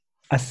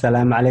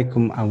Assalamu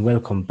alaikum and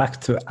welcome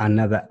back to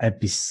another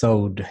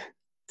episode.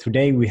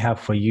 Today we have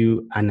for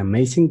you an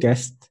amazing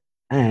guest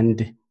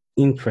and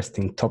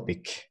interesting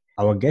topic.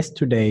 Our guest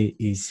today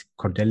is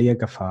Cordelia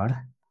Ghaffar,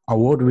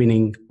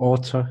 award-winning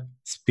author,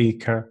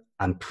 speaker,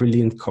 and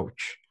brilliant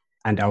coach.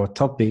 And our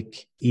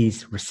topic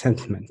is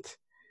resentment,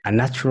 a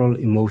natural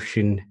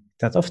emotion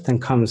that often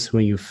comes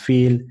when you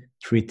feel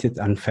treated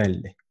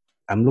unfairly.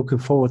 I'm looking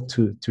forward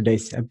to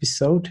today's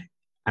episode,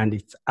 and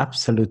it's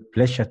absolute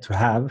pleasure to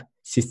have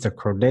Sister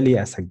Cordelia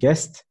as a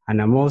guest.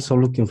 And I'm also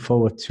looking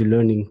forward to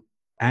learning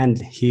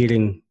and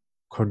hearing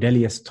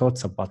Cordelia's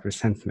thoughts about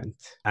resentment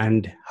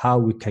and how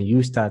we can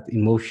use that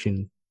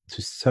emotion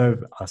to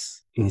serve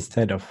us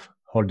instead of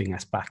holding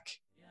us back.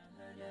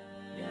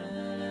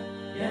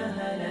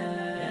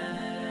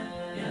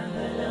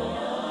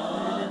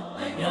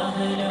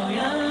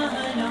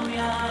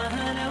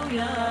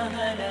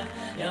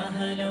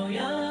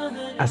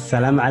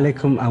 Assalamu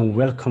alaikum and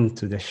welcome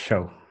to the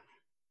show.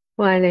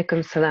 Wa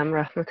alaikum salam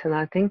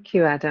rahmatullah. Thank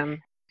you, Adam.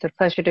 It's a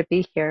pleasure to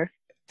be here.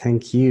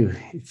 Thank you.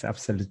 It's an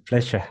absolute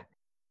pleasure.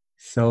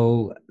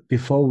 So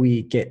before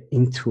we get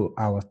into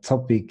our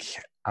topic,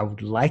 I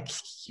would like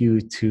you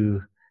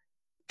to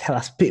tell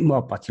us a bit more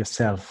about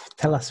yourself.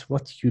 Tell us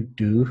what you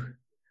do,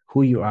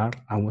 who you are,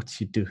 and what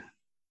you do.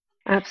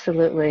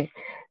 Absolutely.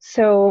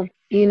 So,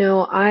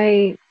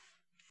 I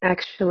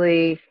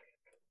actually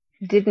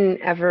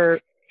didn't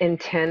ever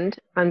intend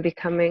on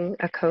becoming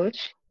a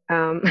coach.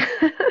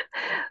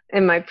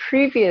 In my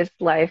previous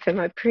life, in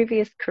my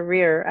previous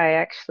career, I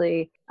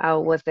actually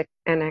was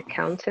an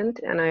accountant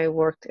and I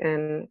worked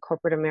in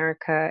corporate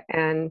America.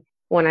 And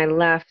when I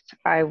left,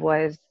 I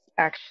was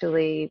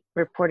actually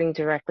reporting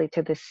directly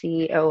to the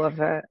CEO of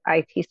a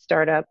IT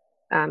startup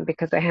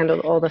because I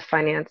handled all the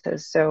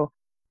finances. So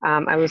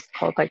I was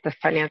called like the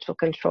financial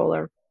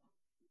controller.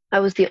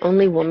 I was the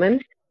only woman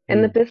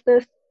in the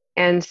business.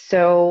 And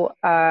so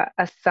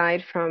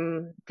aside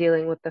from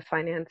dealing with the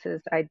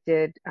finances, I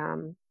did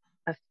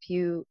a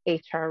few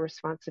HR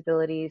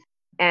responsibilities,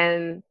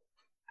 and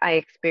I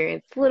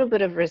experienced a little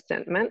bit of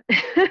resentment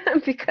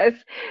because,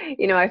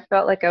 I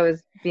felt like I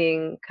was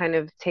being kind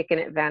of taken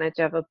advantage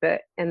of a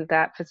bit in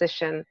that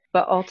position.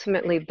 But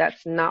ultimately,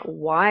 that's not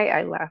why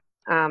I left.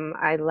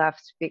 I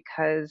left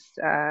because,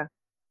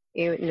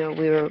 we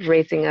were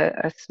raising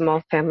a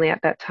small family at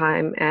that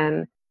time,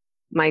 and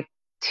my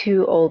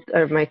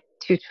my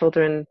two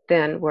children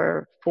then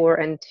were 4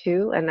 and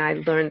 2, and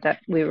I learned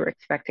that we were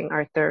expecting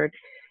our third.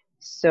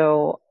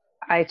 So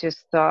I just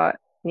thought,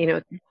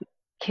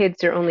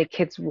 kids are only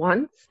kids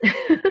once.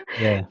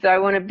 Yeah. So I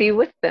want to be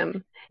with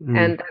them.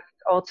 And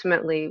that's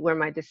ultimately where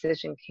my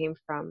decision came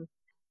from.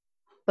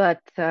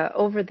 But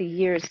over the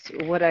years,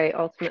 what I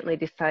ultimately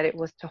decided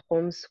was to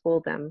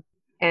homeschool them.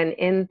 And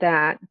in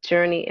that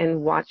journey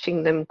and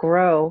watching them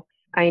grow,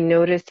 I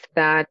noticed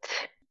that,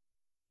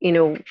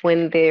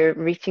 when they're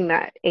reaching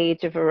that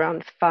age of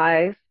around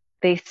 5,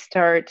 they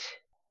start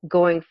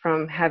going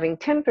from having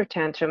temper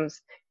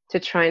tantrums to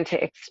trying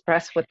to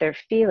express what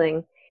they're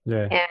feeling.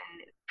 Yeah. And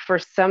for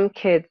some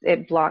kids,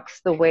 it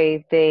blocks the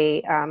way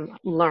they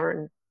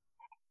learn.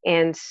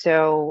 And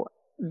so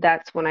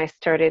that's when I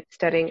started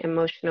studying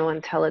emotional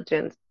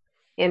intelligence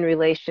in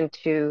relation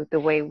to the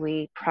way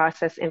we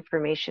process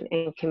information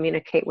and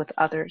communicate with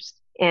others.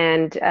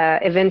 And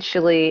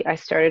eventually I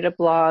started a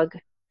blog.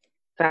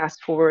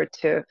 Fast forward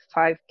to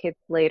 5 kids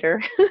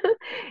later,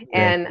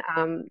 and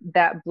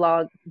that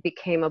blog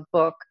became a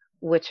book,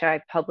 which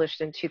I published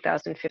in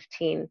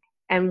 2015.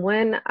 And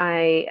when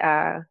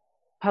I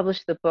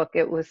published the book,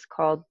 it was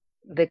called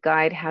The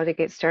Guide, How to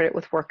Get Started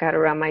with Workout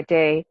Around My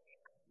Day.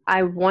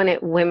 I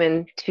wanted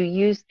women to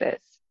use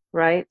this,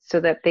 right? So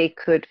that they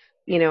could,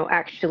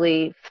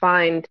 actually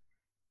find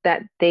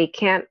that they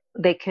can,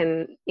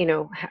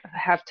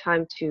 have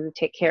time to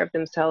take care of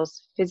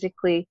themselves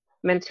physically,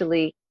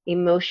 mentally,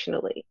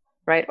 emotionally,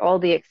 right? All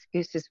the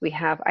excuses we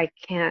have, I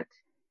can't,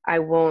 I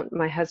won't,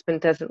 my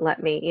husband doesn't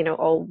let me,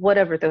 all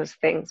whatever those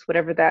things,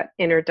 whatever that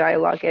inner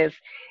dialogue is.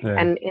 Yeah.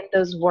 And in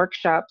those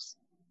workshops,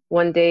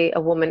 one day a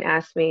woman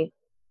asked me,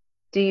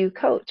 "Do you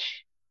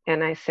coach?"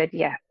 And I said,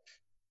 yes.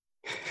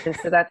 And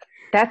so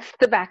that's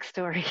the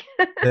backstory.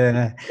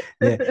 Yeah.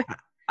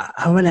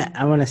 I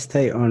wanna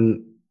stay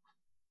on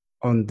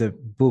the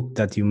book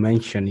that you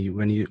mentioned.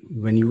 When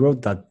you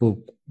wrote that book,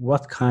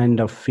 what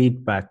kind of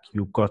feedback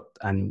you got,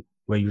 and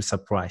were you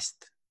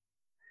surprised?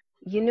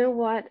 You know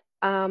what?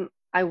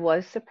 I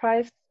was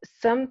surprised.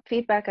 Some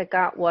feedback I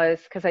got was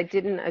because I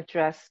didn't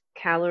address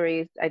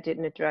calories, I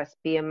didn't address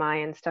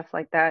BMI and stuff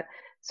like that.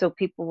 So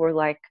people were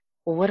like,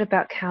 "Well, what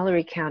about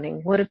calorie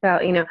counting? What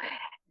about,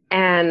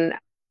 And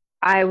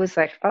I was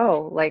like,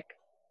 oh, like,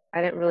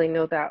 I didn't really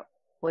know that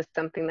was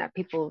something that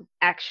people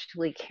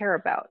actually care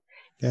about.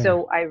 Yeah.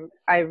 So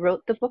I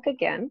wrote the book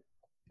again.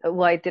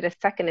 Well, I did a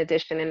second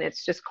edition, and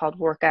it's just called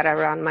Workout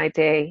Around My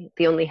Day,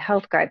 the only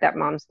health guide that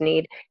moms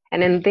need.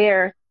 And in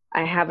there,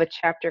 I have a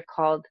chapter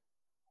called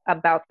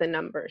About the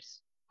Numbers.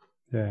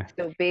 Yeah.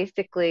 So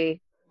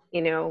basically,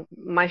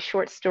 my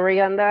short story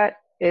on that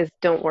is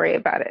don't worry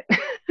about it.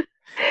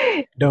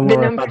 Don't The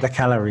worry number, about the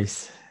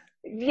calories.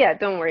 yeah,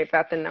 don't worry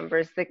about the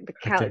numbers. Okay.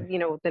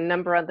 The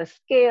number on the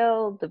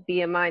scale, the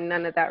BMI,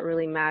 none of that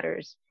really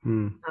matters.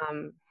 Mm,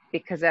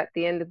 Because at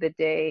the end of the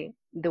day,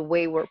 the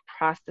way we're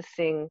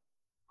processing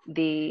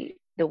the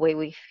way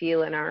we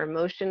feel and our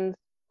emotions,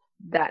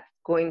 that's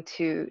going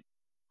to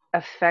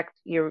affect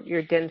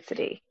your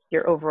density,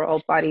 your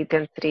overall body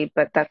density.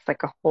 But that's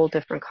like a whole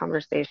different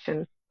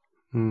conversation.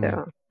 mm.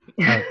 So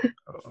Uh,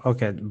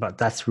 okay, but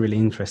that's really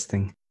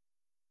interesting.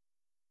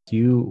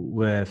 You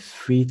were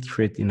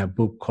featured in a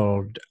book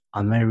called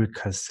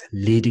America's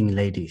Leading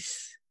Ladies.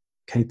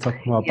 Can you talk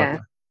more about yeah,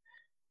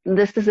 that?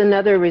 this is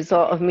another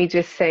result of me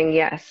just saying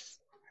yes.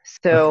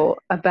 Okay. So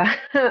about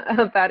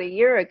about a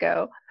year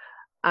ago,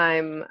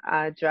 I'm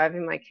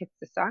driving my kids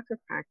to soccer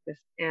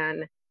practice, and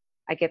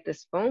I get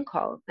this phone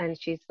call, and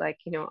she's like,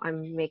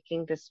 I'm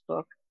making this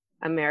book,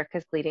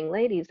 America's Leading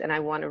Ladies, and I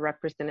want a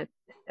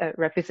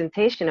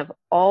representation of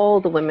all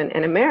the women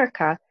in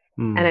America,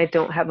 and Mm, I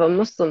don't have a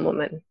Muslim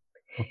woman.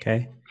 okay.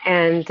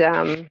 And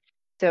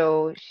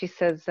so she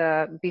says,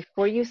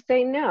 before you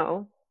say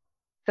no,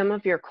 some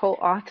of your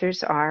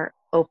co-authors are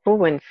Oprah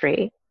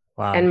Winfrey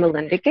and Wow.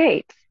 Melinda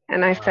Gates.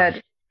 And I Wow. said,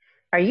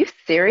 are you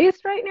serious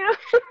right now?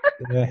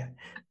 Yeah,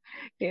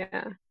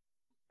 Yeah.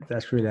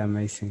 that's really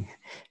amazing.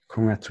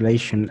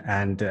 Congratulations.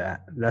 And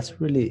that's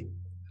really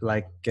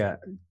like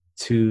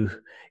to,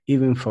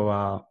 even for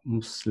our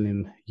Muslim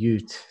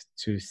youth,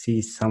 to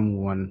see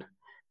someone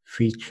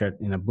featured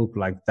in a book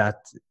like that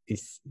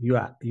is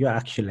you're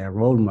actually a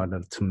role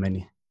model to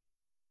many.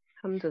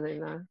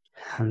 Alhamdulillah.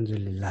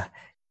 Alhamdulillah.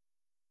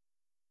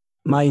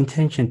 My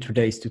intention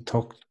today is to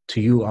talk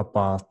to you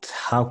about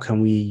how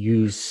can we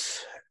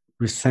use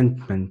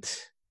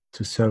resentment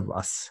to serve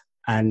us.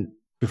 And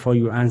before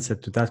you answer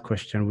to that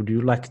question, would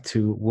you like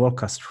to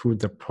walk us through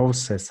the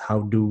process? How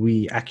do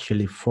we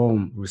actually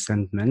form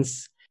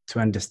resentments to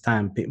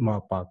understand a bit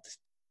more about it?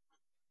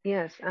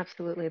 Yes,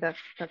 absolutely.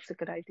 That's a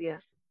good idea.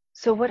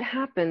 So what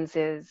happens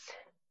is,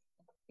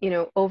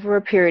 over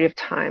a period of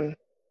time,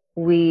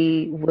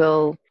 we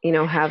will,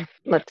 have,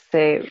 let's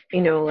say,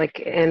 like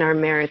in our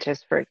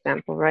marriages, for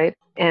example, right?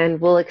 And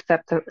we'll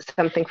accept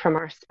something from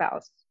our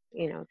spouse.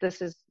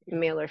 This is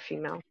male or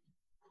female.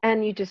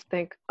 And you just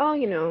think,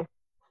 oh,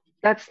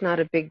 that's not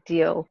a big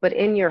deal. But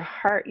in your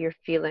heart, you're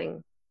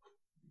feeling,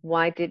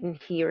 why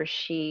didn't he or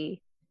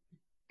she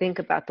think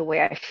about the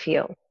way I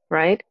feel,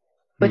 right?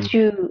 Hmm. But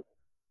you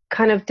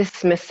kind of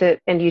dismiss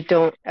it and you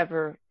don't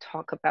ever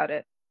talk about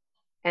it.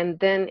 And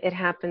then it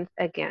happens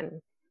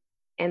again.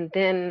 And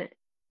then,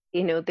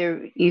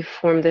 there you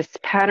form this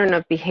pattern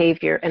of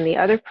behavior, and the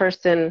other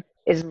person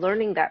is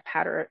learning that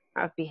pattern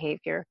of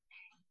behavior,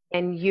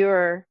 and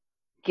you're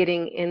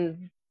getting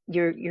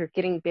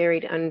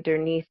buried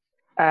underneath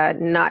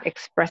not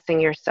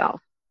expressing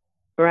yourself,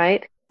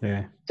 right?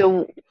 Yeah.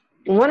 So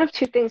one of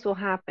two things will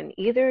happen.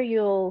 Either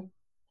you'll,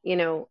 you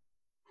know,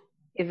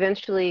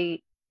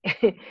 eventually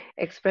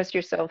express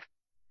yourself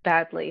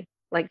badly,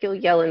 like you'll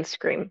yell and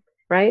scream,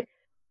 right?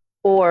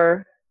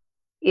 Or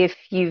if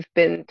you've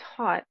been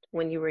taught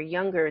when you were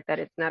younger that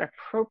it's not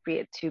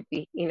appropriate to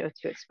be,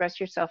 to express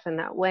yourself in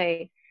that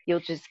way, you'll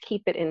just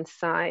keep it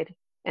inside,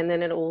 and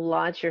then it will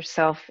lodge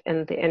yourself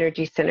in the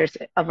energy centers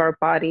of our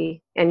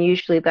body. And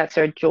usually that's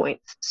our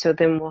joints. So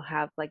then we'll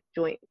have like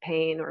joint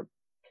pain or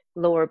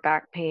lower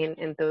back pain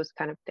and those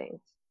kind of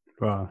things.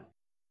 Wow.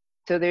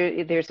 So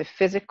there's a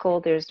physical,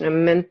 there's a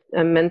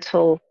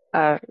mental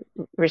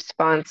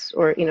response,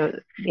 or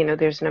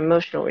there's an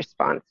emotional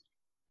response,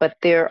 but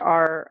there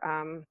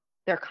are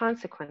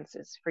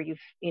consequences for you,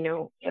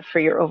 for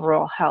your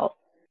overall health.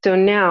 So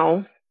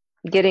now,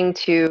 getting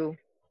to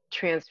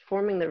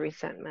transforming the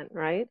resentment,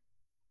 right?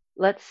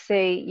 Let's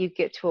say you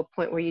get to a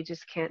point where you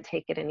just can't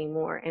take it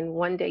anymore, and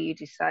one day you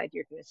decide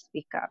you're going to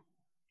speak up.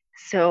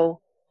 So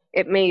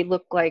it may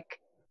look like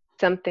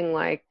something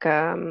like,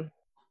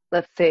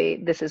 let's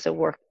say this is a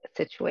work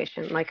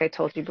situation, like I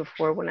told you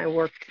before when I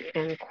worked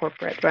in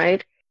corporate,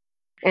 right?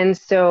 And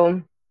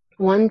so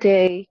one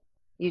day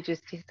you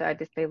just decide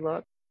to say,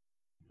 look,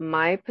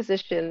 my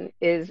position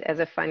is as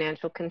a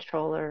financial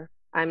controller.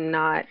 I'm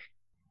not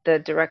the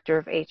director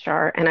of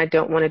HR, and I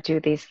don't want to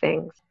do these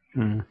things.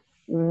 Mm.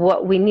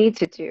 What we need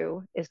to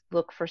do is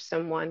look for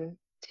someone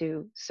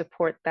to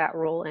support that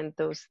role and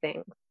those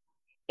things.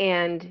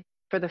 And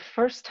for the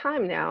first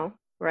time now,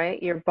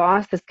 right, your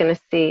boss is going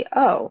to see,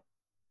 oh,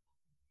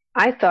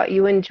 I thought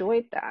you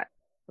enjoyed that,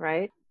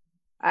 right?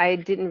 I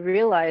didn't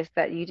realize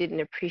that you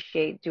didn't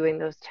appreciate doing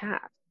those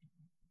tasks.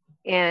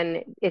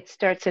 And it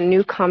starts a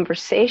new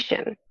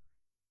conversation.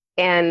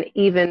 And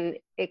even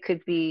it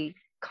could be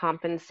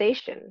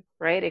compensation,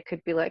 right? It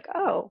could be like,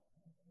 oh,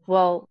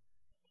 well,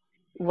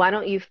 why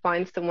don't you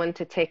find someone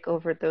to take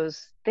over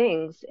those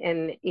things,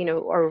 and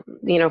or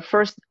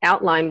first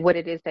outline what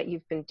it is that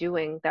you've been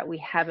doing that we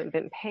haven't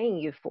been paying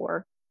you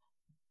for,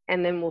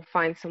 and then we'll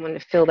find someone to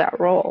fill that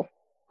role,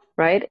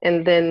 right?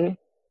 And then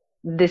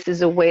this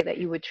is a way that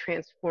you would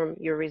transform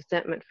your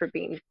resentment for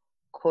being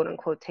quote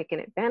unquote taken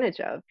advantage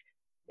of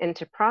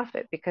into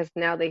profit, because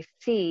now they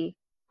see,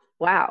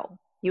 wow,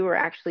 you were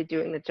actually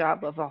doing the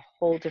job of a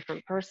whole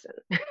different person.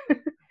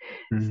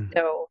 Mm.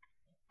 So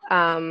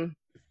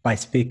By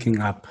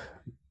speaking up.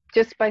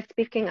 just by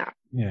speaking up.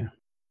 Yeah.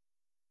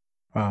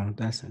 Wow,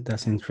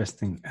 that's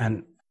interesting.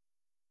 And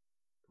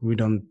we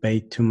don't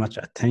pay too much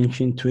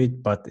attention to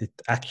it, but it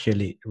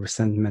actually,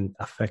 resentment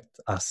affects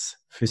us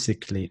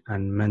physically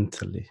and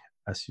mentally,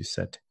 as you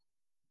said.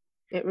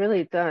 It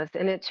really does.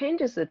 And it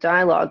changes the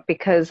dialogue,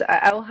 because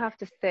I will have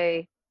to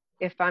say,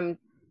 if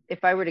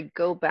I were to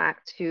go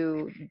back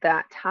to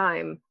that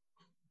time,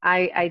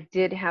 I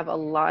did have a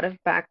lot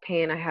of back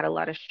pain. I had a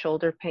lot of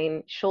shoulder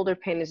pain. Shoulder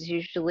pain is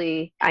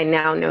usually, I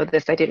now know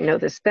this, I didn't know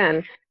this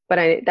then,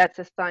 but that's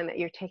a sign that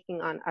you're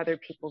taking on other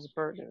people's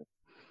burdens.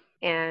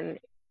 And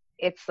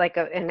it's like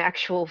an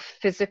actual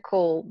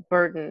physical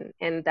burden.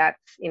 And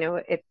that's,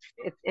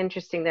 it's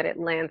interesting that it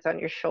lands on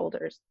your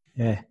shoulders.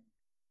 Yeah.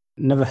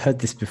 Never heard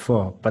this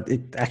before, but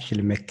it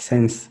actually makes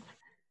sense.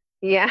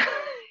 Yeah.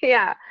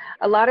 Yeah.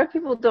 A lot of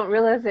people don't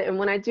realize it. And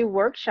when I do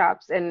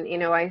workshops, and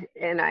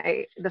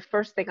the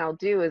first thing I'll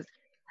do is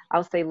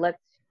I'll say,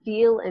 let's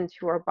feel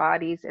into our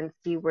bodies and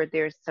see where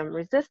there's some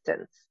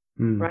resistance,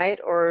 Mm. right?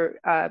 Or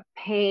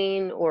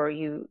pain, or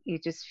you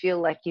just feel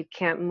like you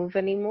can't move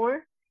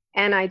anymore.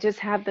 And I just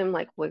have them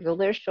like wiggle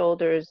their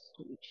shoulders,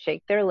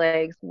 shake their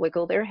legs,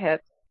 wiggle their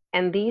hips.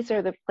 And these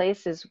are the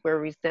places where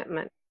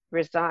resentment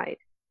reside.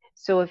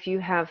 So if you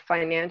have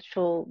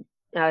financial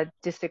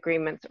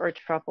disagreements or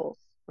troubles,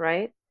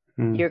 right?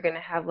 Mm. You're going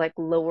to have like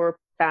lower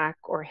back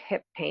or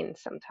hip pain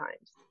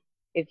sometimes.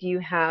 If you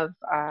have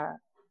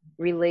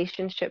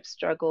relationship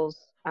struggles,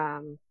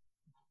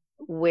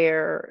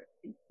 where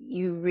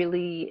you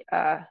really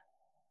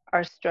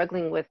are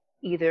struggling with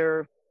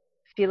either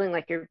feeling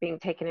like you're being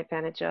taken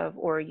advantage of,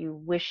 or you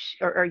wish,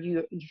 or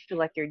you feel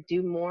like you're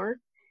due more,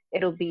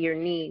 it'll be your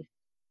knees,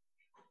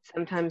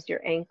 sometimes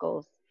your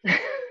ankles.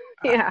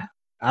 Yeah.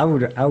 I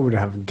would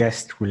have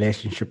guessed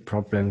relationship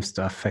problems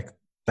to affect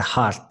the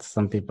heart.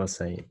 Some people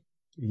say,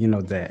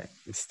 the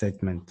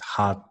statement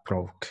heart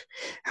broke,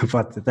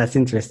 but that's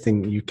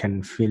interesting. You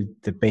can feel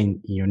the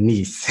pain in your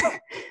knees.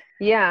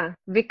 Yeah,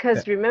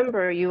 because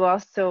remember, you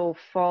also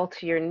fall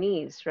to your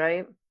knees,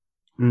 right?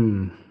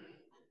 Mm.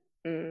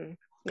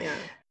 Yeah.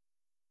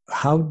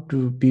 How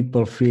do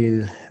people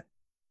feel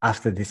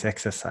after this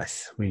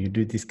exercise? When you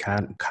do this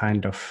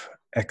kind of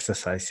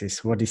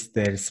exercises, what is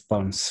their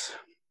response?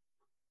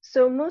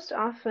 So most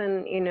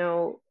often,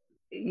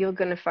 you're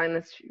going to find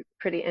this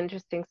pretty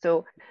interesting.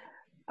 So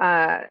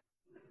uh,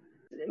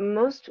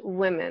 most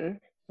women,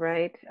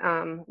 right,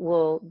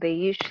 they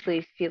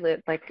usually feel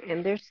it like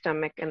in their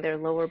stomach and their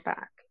lower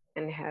back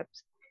and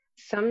hips.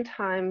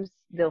 Sometimes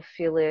they'll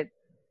feel it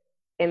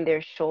in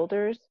their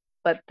shoulders,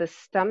 but the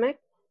stomach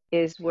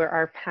is where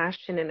our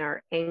passion and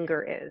our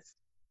anger is.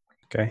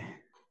 Okay.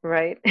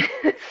 Right?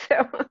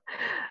 So,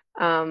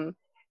 um,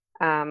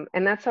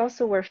 and that's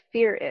also where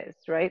fear is,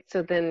 right?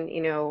 So then,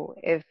 you know,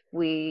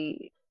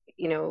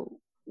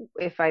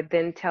 if I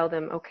then tell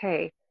them,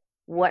 okay,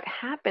 what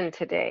happened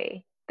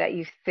today that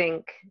you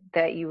think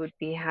that you would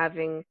be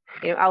having,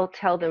 I'll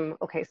tell them,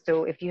 okay,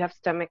 so if you have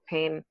stomach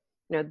pain,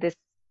 this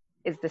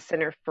is the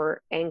center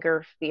for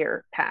anger,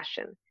 fear,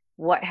 passion.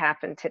 What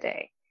happened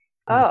today?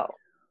 Mm. Oh,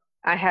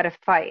 I had a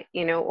fight,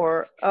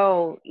 or,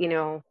 oh,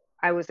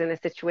 I was in a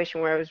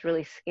situation where I was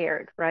really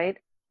scared, right?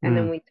 And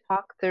then Mm. we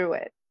talk through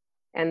it.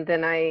 And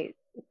then I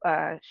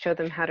show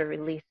them how to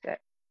release it.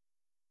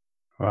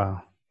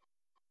 Wow.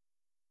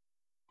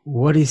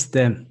 What is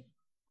the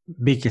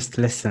biggest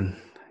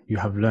lesson you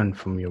have learned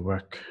from your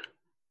work?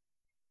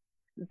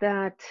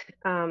 That,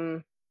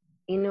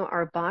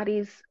 our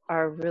bodies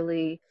are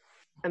really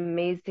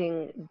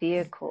amazing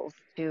vehicles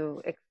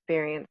to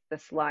experience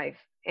this life.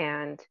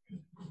 And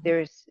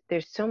there's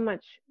so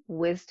much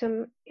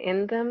wisdom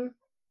in them,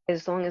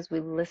 as long as we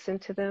listen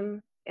to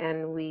them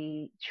and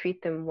we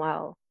treat them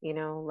well.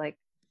 Like,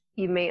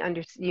 you may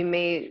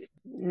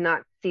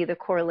not see the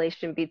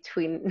correlation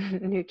between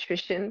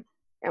nutrition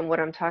and what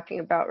I'm talking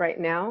about right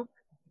now,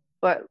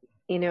 but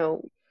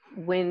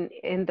when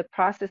in the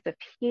process of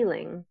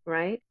healing,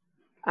 right?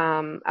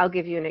 I'll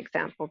give you an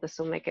example. This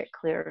will make it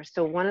clearer.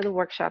 So one of the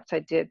workshops I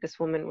did, this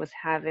woman was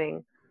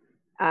having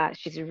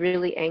she's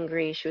really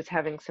angry. She was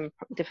having some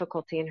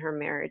difficulty in her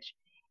marriage.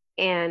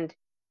 And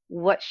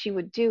what she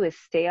would do is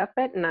stay up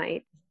at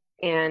night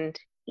and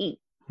eat.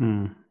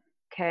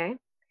 Okay.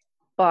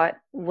 But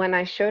when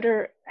I showed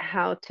her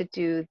how to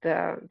do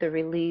the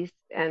release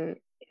and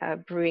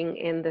bring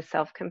in the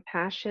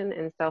self-compassion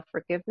and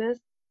self-forgiveness,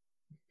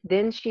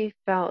 then she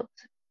felt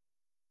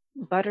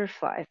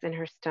butterflies in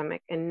her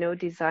stomach and no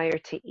desire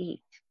to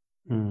eat.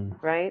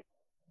 Right?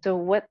 So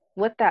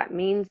what that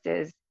means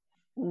is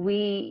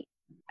we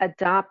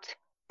adopt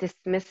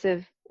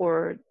dismissive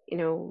or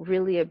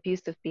really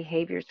abusive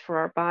behaviors for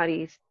our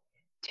bodies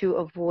to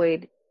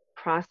avoid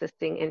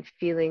processing and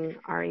feeling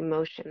our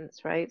emotions,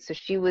 right? So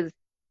she was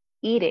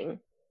eating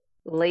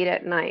late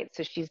at night,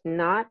 so she's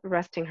not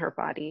resting her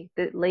body.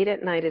 The late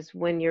at night is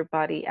when your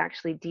body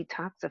actually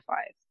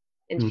detoxifies,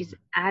 and she's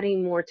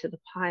adding more to the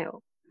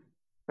pile,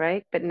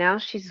 right? But now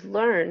she's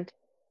learned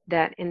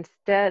that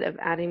instead of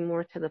adding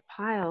more to the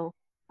pile,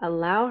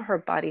 allow her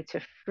body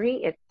to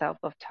free itself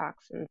of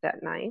toxins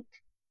at night,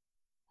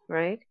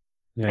 right?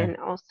 Yeah. And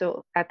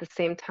also at the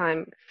same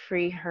time,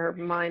 free her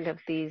mind of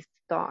these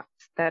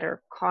thoughts that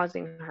are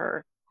causing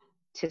her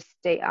to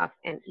stay up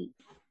and eat.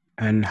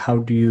 And how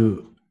do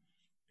you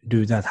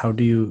do that? How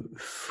do you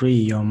free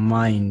your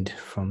mind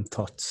from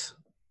thoughts?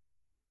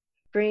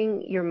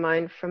 Freeing your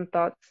mind from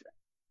thoughts,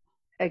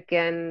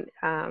 again,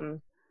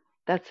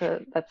 that's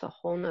a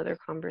whole nother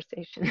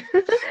conversation.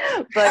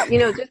 But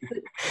just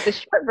the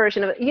short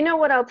version of it. You know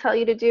what I'll tell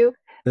you to do?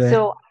 Yeah.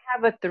 So I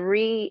have a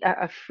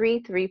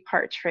free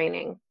 3-part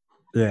training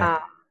Yeah. uh,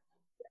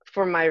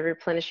 for my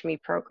Replenish Me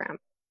program.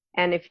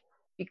 And if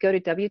you go to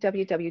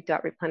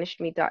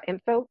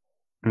www.replenishme.info,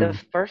 the Mm.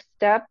 first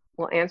step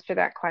will answer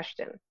that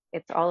question.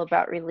 It's all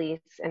about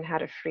release and how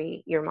to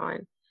free your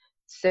mind.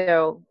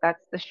 So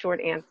that's the short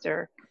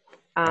answer.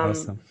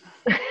 Awesome.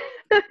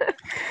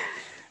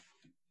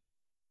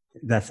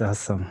 That's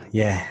awesome.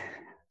 Yeah,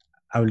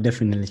 I will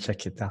definitely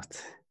check it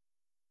out.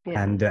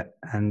 Yeah. And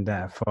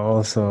for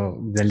also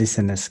the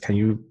listeners, can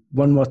you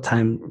one more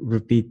time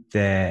repeat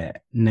the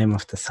name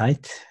of the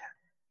site?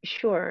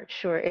 Sure.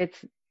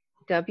 It's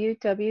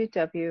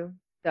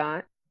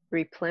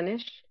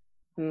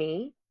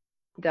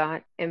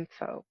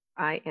www.replenishme.info.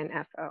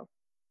 INFO.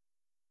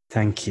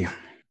 Thank you.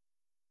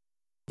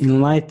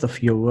 In light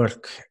of your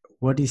work,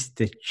 what is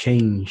the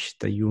change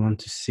that you want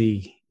to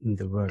see in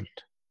the world?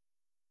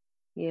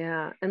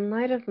 Yeah. In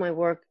light of my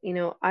work,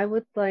 I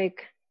would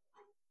like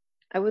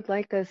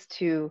us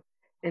to,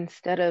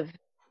 instead of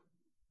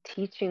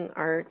teaching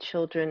our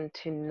children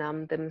to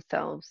numb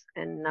themselves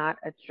and not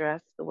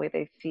address the way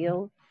they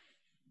feel,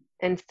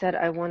 instead,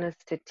 I want us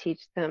to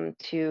teach them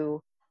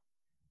to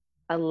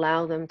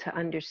allow them to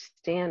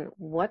understand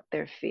what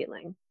they're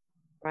feeling,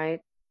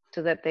 right?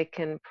 So that they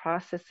can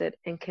process it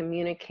and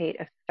communicate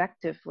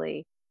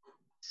effectively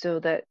so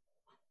that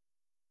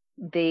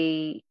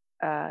they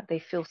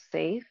feel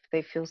safe,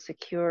 they feel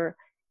secure,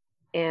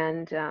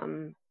 and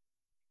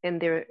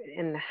they're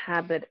in the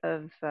habit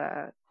of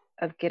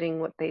getting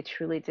what they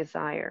truly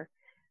desire,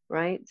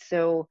 right?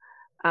 So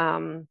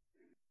um,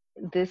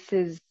 this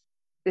is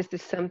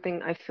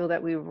something I feel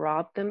that we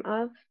rob them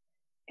of,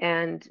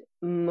 and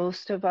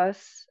most of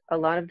us, a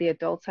lot of the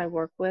adults I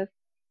work with,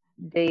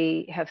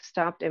 they have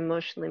stopped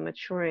emotionally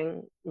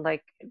maturing,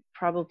 like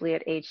probably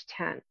at age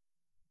 10.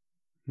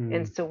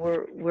 And Mm. so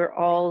we're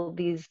all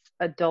these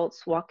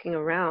adults walking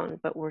around,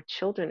 but we're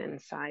children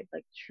inside,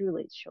 like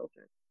truly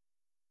children.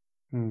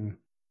 Mm.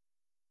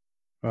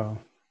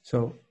 Well,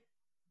 so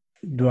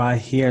do I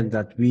hear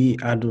that we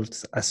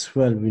adults as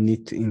well, we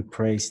need to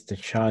embrace the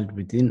child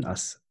within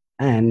us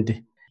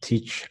and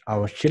teach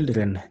our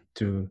children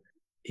to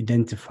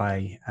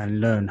identify and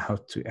learn how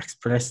to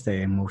express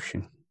their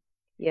emotion?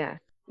 Yes.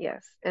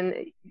 And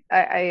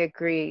I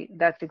agree.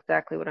 That's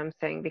exactly what I'm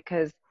saying,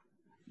 because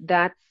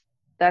that's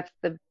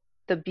the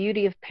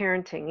beauty of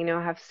parenting.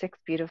 I have 6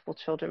 beautiful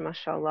children,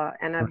 mashallah,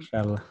 and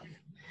Mashallah.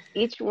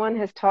 each one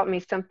has taught me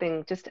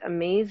something just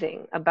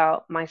amazing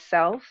about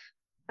myself,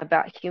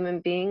 about human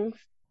beings,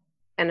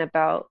 and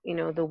about,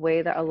 the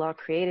way that Allah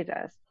created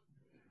us.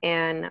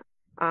 And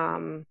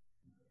um,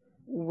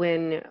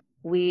 when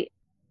we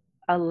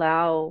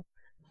allow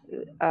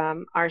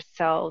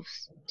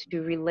ourselves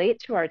to relate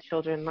to our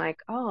children like,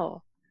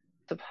 oh,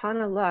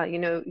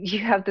 subhanallah, you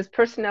have this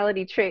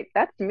personality trait,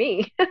 that's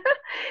me.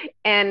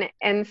 and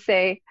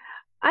say,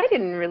 I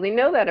didn't really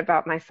know that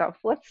about myself.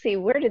 Let's see,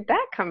 where did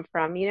that come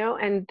from?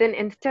 And then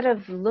instead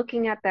of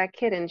looking at that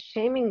kid and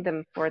shaming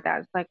them for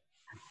that, it's like,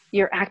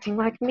 you're acting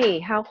like me.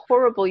 How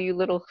horrible, you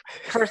little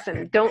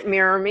person. Don't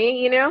mirror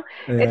me, It's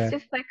Yeah.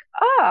 just like,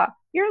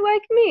 you're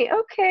like me.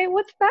 Okay,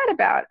 what's that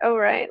about? All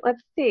right,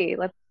 let's see.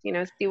 Let's,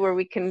 see where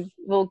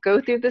we'll go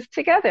through this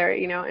together,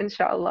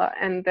 inshallah.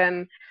 And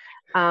then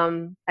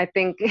I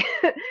think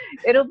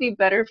it'll be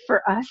better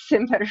for us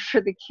and better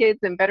for the kids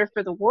and better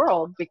for the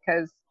world,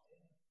 because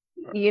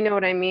you know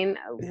what I mean?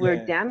 We're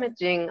Yeah.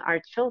 damaging our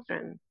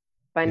children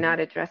by Yeah. not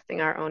addressing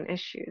our own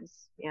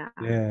issues. Yeah.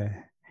 Yeah.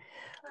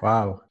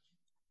 Wow.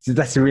 So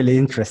that's really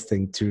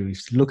interesting to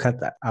look at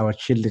our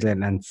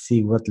children and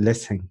see what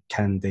lesson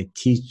can they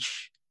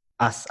teach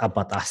us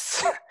about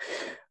us.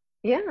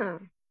 Yeah.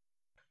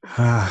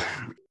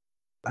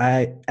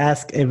 I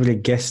ask every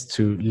guest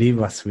to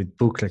leave us with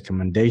book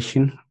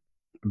recommendation,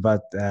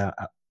 but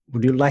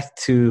would you like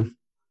to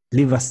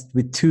leave us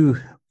with 2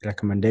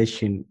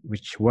 recommendation?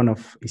 Which one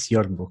of is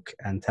your book,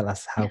 and tell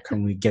us how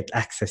can we get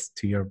access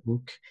to your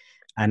book,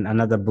 and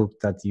another book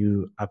that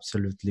you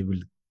absolutely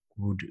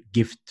would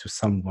give to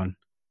someone?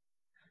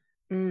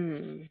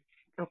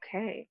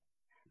 Okay.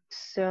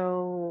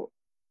 So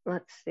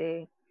let's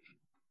see.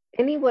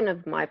 Any one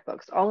of my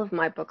books, all of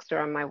my books are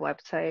on my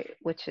website,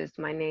 which is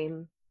my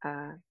name,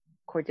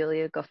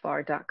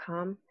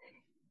 CordeliaGaffar.com.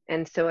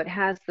 And so it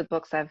has the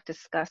books I've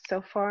discussed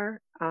so far.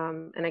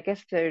 And I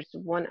guess there's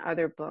one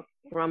other book,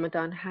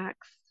 Ramadan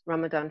Hacks,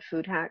 Ramadan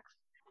Food Hacks.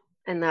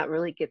 And that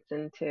really gets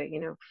into,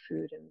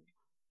 food and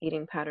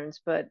eating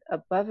patterns. But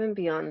above and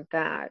beyond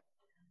that,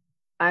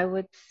 I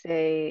would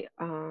say,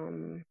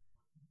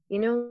 you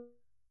know,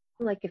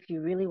 like if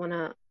you really want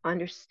to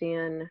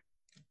understand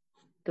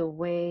the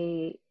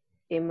way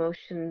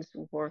emotions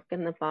work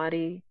in the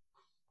body,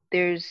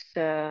 there's,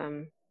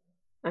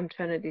 I'm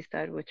trying to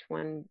decide which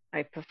one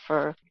I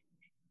prefer.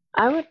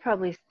 I would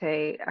probably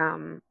say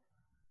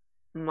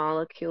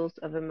Molecules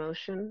of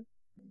Emotion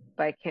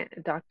by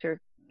Dr.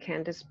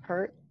 Candace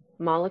Pert.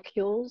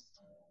 Molecules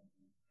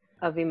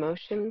of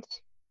Emotions.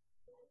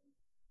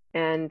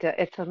 And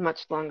it's a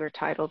much longer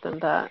title than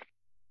that.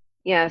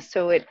 Yeah,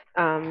 so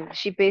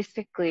she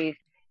basically,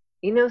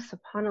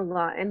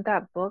 subhanAllah, in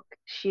that book,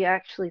 she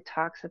actually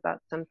talks about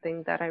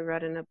something that I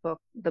read in a book,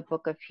 The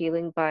Book of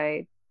Healing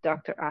by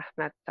Dr.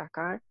 Ahmed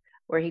Sakar,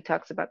 where he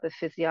talks about the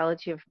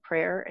physiology of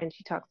prayer, and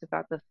she talks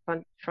about the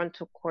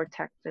frontal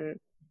cortex and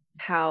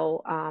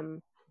how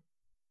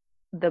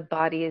the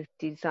body is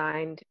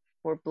designed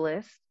for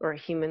bliss, or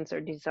humans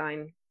are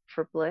designed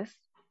for bliss,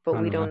 but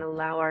we don't SubhanAllah.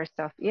 allow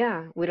ourselves.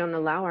 Yeah, we don't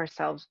allow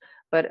ourselves.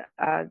 But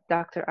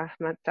Dr.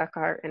 Ahmed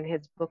Sakar, in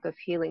his book of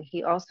healing,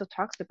 he also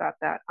talks about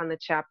that on the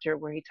chapter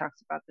where he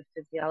talks about the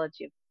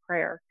physiology of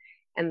prayer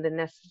and the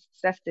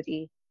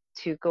necessity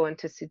to go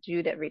into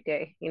sujood every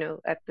day,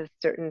 at the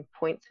certain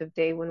points of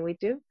day when we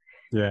do.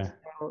 Yeah,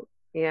 So,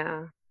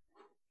 yeah.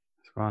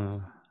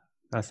 SubhanAllah.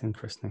 That's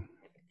interesting.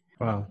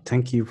 Wow,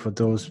 thank you for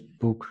those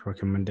book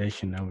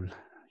recommendations. I will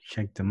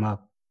check them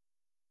up.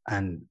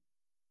 And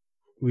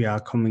we are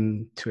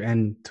coming to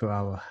end to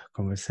our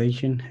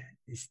conversation.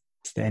 Is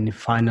there any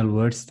final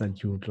words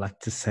that you would like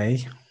to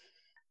say?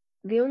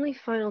 The only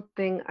final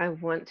thing I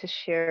want to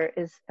share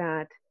is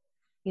that,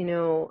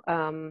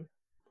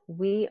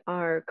 we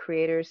are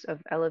creators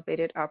of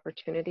elevated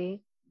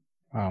opportunity.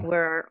 Wow.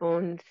 We're our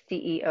own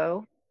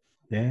CEO,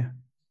 Yeah,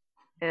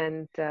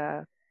 and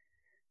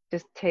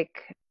just take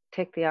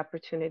the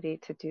opportunity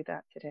to do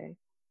that today.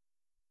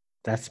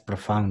 that's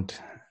profound.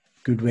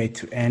 Good way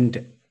to end.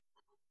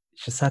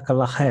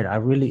 Jazakallah khair. I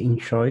really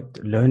enjoyed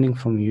learning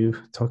from you,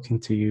 talking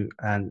to you,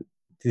 and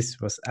this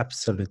was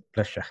absolute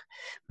pleasure.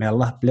 May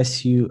Allah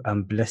bless you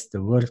and bless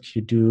the work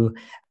you do.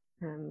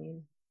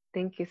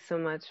 Thank you so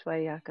much,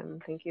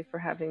 Wayakum. Thank you for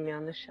having me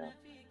on the show.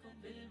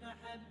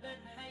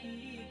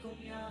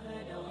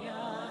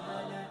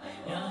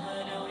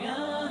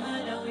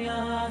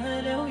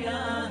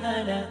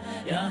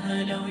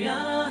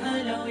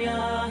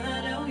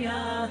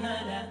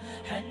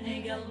 حن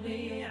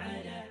قلبي